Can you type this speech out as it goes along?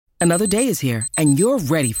Another day is here, and you're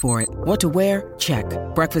ready for it. What to wear? Check.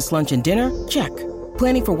 Breakfast, lunch, and dinner? Check.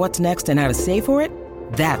 Planning for what's next and how to save for it?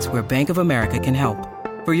 That's where Bank of America can help.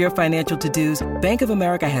 For your financial to-dos, Bank of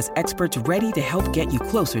America has experts ready to help get you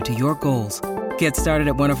closer to your goals. Get started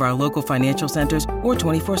at one of our local financial centers or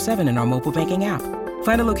 24/7 in our mobile banking app.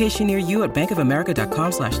 Find a location near you at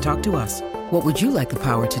bankofamerica.com/talktous. What would you like the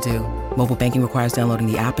power to do? Mobile banking requires downloading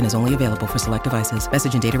the app and is only available for select devices.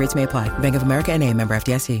 Message and data rates may apply. Bank of America N.A., member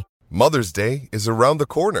FDIC. Mother's Day is around the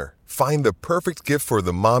corner. Find the perfect gift for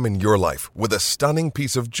the mom in your life with a stunning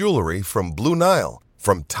piece of jewelry from Blue Nile.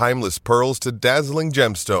 From timeless pearls to dazzling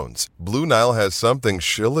gemstones, Blue Nile has something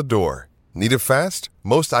she'll adore. Need it fast?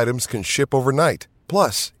 Most items can ship overnight.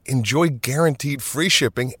 Plus, enjoy guaranteed free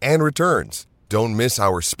shipping and returns. Don't miss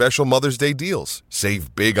our special Mother's Day deals.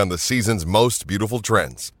 Save big on the season's most beautiful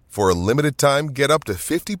trends. For a limited time, get up to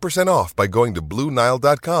 50% off by going to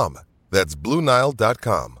BlueNile.com. That's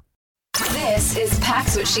BlueNile.com. This is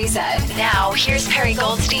Pax What She Said. Now, here's Perry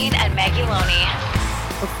Goldstein and Maggie Loney.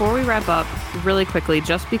 Before we wrap up, really quickly,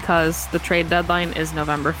 just because the trade deadline is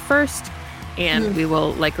November 1st, and we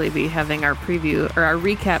will likely be having our preview or our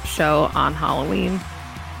recap show on Halloween.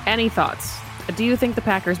 Any thoughts? Do you think the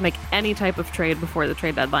Packers make any type of trade before the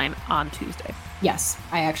trade deadline on Tuesday? Yes,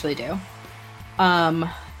 I actually do.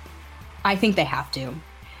 I think they have to.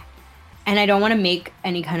 And I don't want to make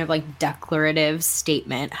any kind of like declarative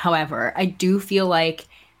statement. However, I do feel like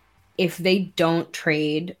if they don't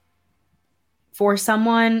trade for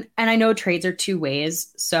someone, and I know trades are two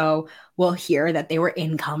ways, so we'll hear that they were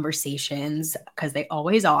in conversations because they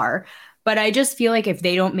always are. But I just feel like if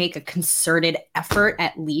they don't make a concerted effort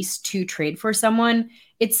at least to trade for someone,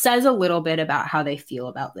 it says a little bit about how they feel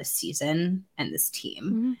about this season and this team.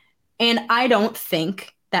 Mm-hmm. And I don't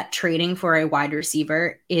think that trading for a wide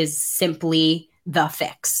receiver is simply the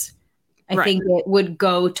fix. I think it would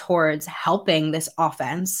go towards helping this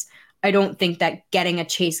offense. I don't think that getting a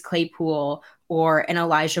Chase Claypool or an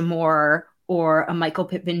Elijah Moore or a Michael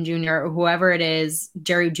Pittman Jr. or whoever it is,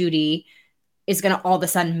 Jerry Jeudy, is going to all of a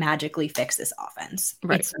sudden magically fix this offense.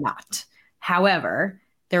 Right. It's not. However,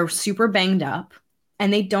 they're super banged up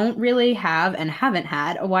and they don't really have and haven't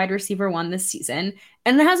had a wide receiver one this season,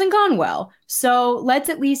 and it hasn't gone well. So let's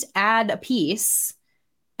at least add a piece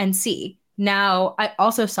and see. Now, I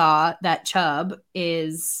also saw that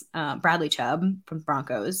Bradley Chubb from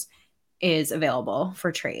Broncos is available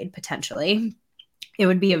for trade potentially. It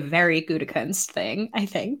would be a very Gutekunst thing, I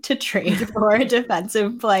think, to trade for a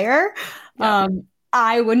defensive player. Yeah.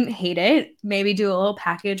 I wouldn't hate it. Maybe do a little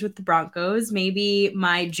package with the Broncos. Maybe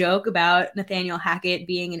my joke about Nathaniel Hackett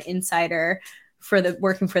being an insider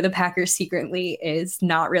working for the Packers secretly is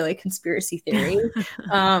not really conspiracy theory.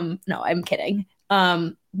 No, I'm kidding.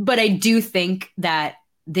 But I do think that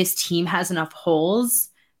this team has enough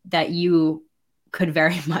holes that you could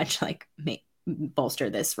very much bolster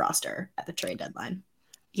this roster at the trade deadline.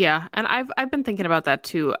 Yeah, and I've been thinking about that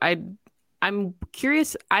too. I'm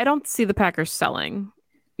curious. I don't see the Packers selling.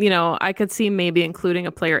 I could see maybe including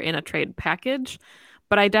a player in a trade package,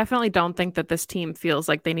 but I definitely don't think that this team feels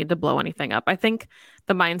like they need to blow anything up. I think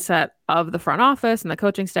the mindset of the front office and the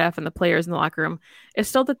coaching staff and the players in the locker room is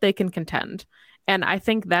still that they can contend. And I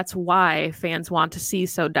think that's why fans want to see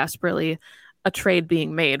so desperately a trade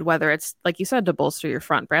being made, whether it's, like you said, to bolster your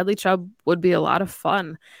front. Bradley Chubb would be a lot of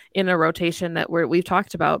fun in a rotation that we've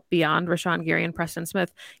talked about beyond Rashawn Gary and Preston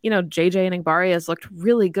Smith. JJ and Enagbare has looked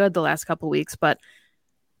really good the last couple of weeks, but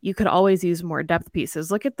you could always use more depth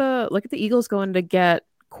pieces. Look at the Eagles going to get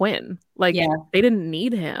Quinn. They didn't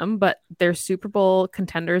need him, but they're Super Bowl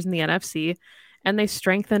contenders in the NFC. And they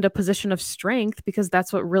strengthened a position of strength because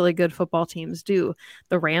that's what really good football teams do.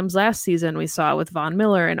 The Rams last season we saw with Von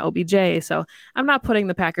Miller and OBJ. So I'm not putting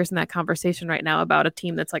the Packers in that conversation right now about a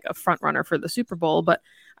team that's like a front runner for the Super Bowl. But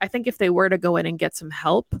I think if they were to go in and get some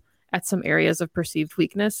help at some areas of perceived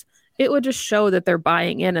weakness, it would just show that they're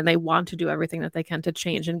buying in and they want to do everything that they can to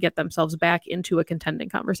change and get themselves back into a contending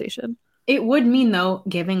conversation. It would mean, though,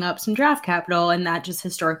 giving up some draft capital, and that just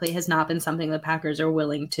historically has not been something the Packers are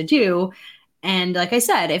willing to do. And like I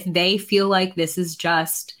said, if they feel like this is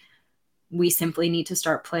just, we simply need to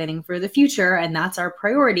start planning for the future and that's our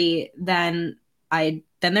priority, then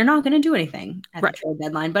they're not going to do anything at the trade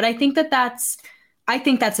deadline. But I think that's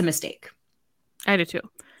a mistake. I do too.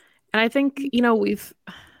 And I think, we've,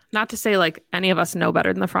 not to say like any of us know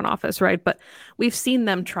better than the front office, right? But we've seen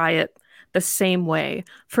them try it the same way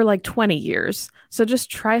for like 20 years. So just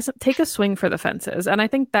take a swing for the fences. And I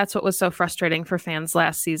think that's what was so frustrating for fans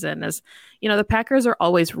last season is, the Packers are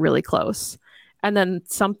always really close. and then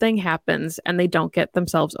something happens and they don't get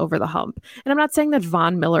themselves over the hump. And I'm not saying that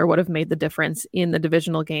Von Miller would have made the difference in the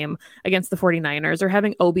divisional game against the 49ers, or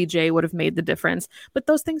having OBJ would have made the difference, but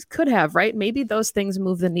those things could have, right? Maybe those things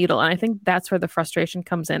move the needle. And I think that's where the frustration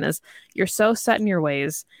comes in, is you're so set in your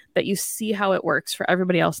ways that you see how it works for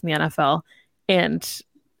everybody else in the NFL, and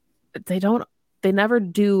they never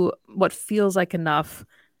do what feels like enough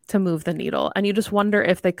to move the needle. And you just wonder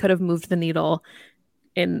if they could have moved the needle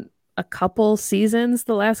in a couple seasons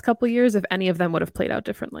the last couple years, if any of them would have played out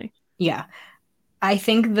differently. Yeah. I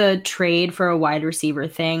think the trade for a wide receiver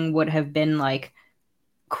thing would have been like,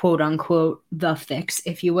 quote unquote, the fix,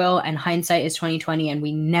 if you will. And hindsight is 2020, and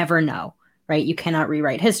we never know, right? You cannot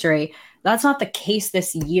rewrite history. That's not the case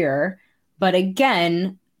this year. But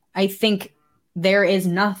again, I think there is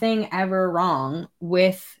nothing ever wrong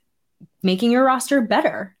with making your roster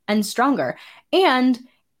better and stronger. And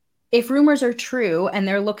if rumors are true and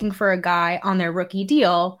they're looking for a guy on their rookie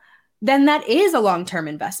deal, then that is a long-term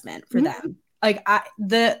investment for them. Like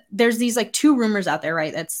there's these like 2 rumors out there,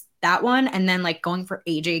 right? That's that one, and then like going for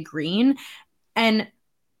AJ Green. And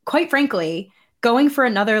quite frankly, going for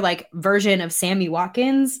another like version of Sammy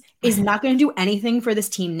Watkins is not going to do anything for this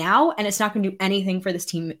team now, and it's not going to do anything for this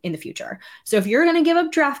team in the future. So if you're going to give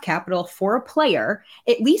up draft capital for a player,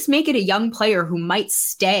 at least make it a young player who might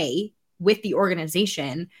stay with the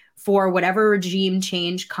organization for whatever regime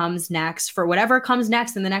change comes next, for whatever comes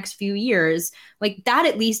next in the next few years. Like that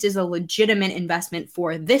at least is a legitimate investment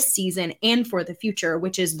for this season and for the future,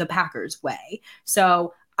 which is the Packers way.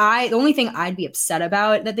 So the only thing I'd be upset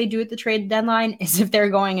about that they do at the trade deadline is if they're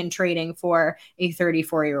going and trading for a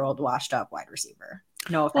 34-year-old washed up wide receiver.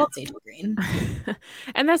 No offense, AJ Green.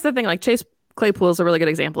 And that's the thing, like Chase Claypool is a really good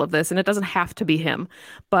example of this, and it doesn't have to be him,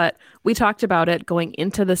 but we talked about it going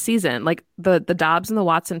into the season. Like the Dobbs and the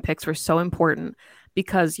Watson picks were so important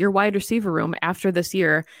because your wide receiver room after this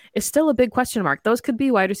year is still a big question mark. Those could be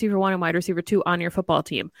wide receiver 1 and wide receiver 2 on your football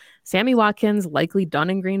team. Sammy Watkins likely done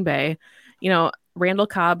in Green Bay. Randall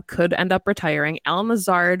Cobb could end up retiring. Allen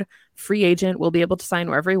Lazard, free agent, will be able to sign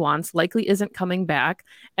wherever he wants, likely isn't coming back.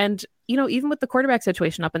 And, even with the quarterback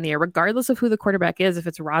situation up in the air, regardless of who the quarterback is, if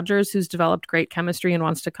it's Rodgers, who's developed great chemistry and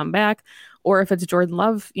wants to come back, or if it's Jordan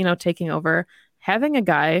Love, taking over, having a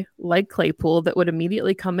guy like Claypool that would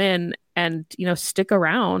immediately come in and, stick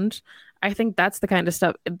around, I think that's the kind of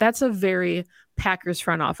stuff. That's a very Packers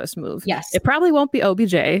front office move. Yes. It probably won't be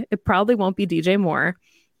OBJ. It probably won't be DJ Moore.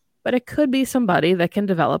 But it could be somebody that can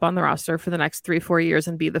develop on the roster for the next 3-4 years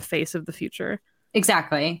and be the face of the future.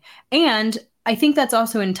 Exactly. And I think that's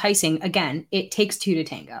also enticing. Again, it takes 2 to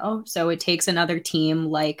tango. So it takes another team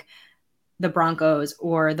like the Broncos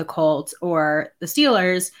or the Colts or the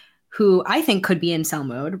Steelers, who I think could be in sell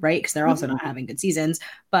mode, right? Because they're also not having good seasons.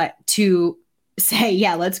 But to say,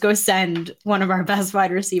 yeah, let's go send one of our best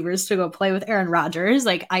wide receivers to go play with Aaron Rodgers.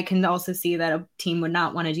 Like I can also see that a team would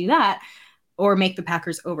not want to do that, or make the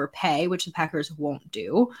Packers overpay, which the Packers won't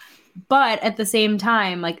do. But at the same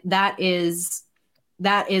time, like that is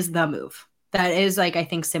the move. That is like, I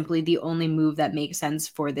think simply the only move that makes sense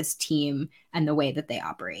for this team and the way that they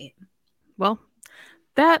operate. Well,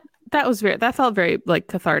 that felt very like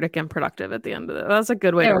cathartic and productive at the end of it. That was a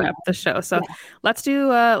good way to wrap the show. So yeah. Let's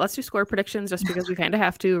do score predictions just because we kind of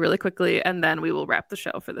have to really quickly, and then we will wrap the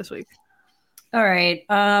show for this week. All right.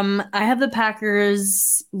 I have the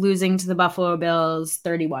Packers losing to the Buffalo Bills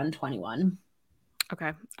 31-21.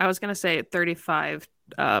 Okay. I was going to say 35-20.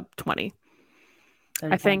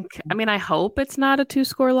 I hope it's not a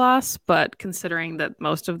 2-score loss, but considering that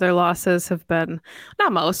most of their losses have been,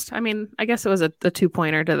 not most, I guess it was a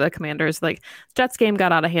 2-pointer to the Commanders. Like Jets game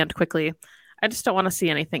got out of hand quickly. I just don't want to see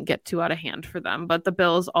anything get too out of hand for them. But the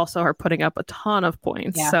Bills also are putting up a ton of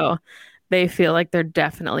points. Yeah. So they feel like they're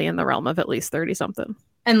definitely in the realm of at least 30-something.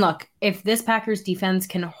 And look, if this Packers defense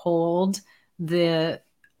can hold the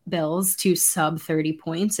Bills to sub 30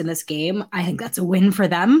 points in this game, I think that's a win for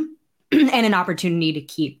them and an opportunity to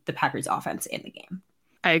keep the Packers offense in the game.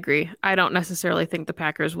 I agree. I don't necessarily think the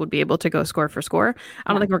Packers would be able to go score for score.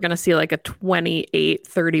 I don't think we're going to see like a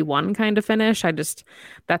 28-31 kind of finish.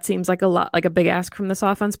 That seems like a big ask from this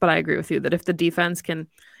offense, but I agree with you that if the defense can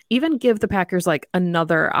even give the Packers like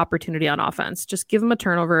another opportunity on offense, just give them a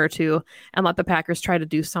turnover or 2 and let the Packers try to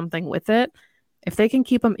do something with it. If they can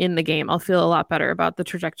keep them in the game, I'll feel a lot better about the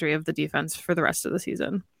trajectory of the defense for the rest of the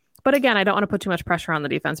season. But again, I don't want to put too much pressure on the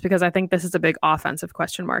defense because I think this is a big offensive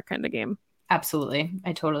question mark kind of game. Absolutely.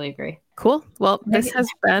 I totally agree. Cool. Well, this has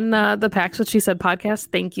been the Pack's What She Said podcast.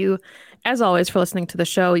 Thank you, as always, for listening to the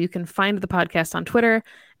show. You can find the podcast on Twitter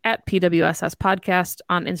at PWSS Podcast,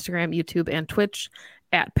 on Instagram, YouTube, and Twitch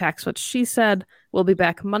at Pax What She Said. We'll be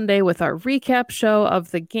back Monday with our recap show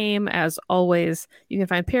of the game. As always, you can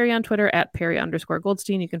find Perry on Twitter at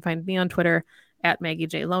Perry_Goldstein. You can find me on Twitter at Maggie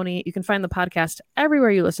J. Loney. You can find the podcast everywhere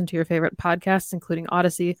you listen to your favorite podcasts, including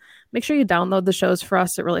Odyssey. Make sure you download the shows for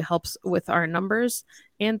us. It really helps with our numbers.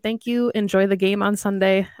 And thank you. Enjoy the game on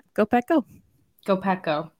Sunday. Go Pack Go. Go Pack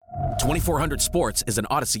Go. 2400 Sports is an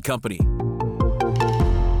Odyssey company.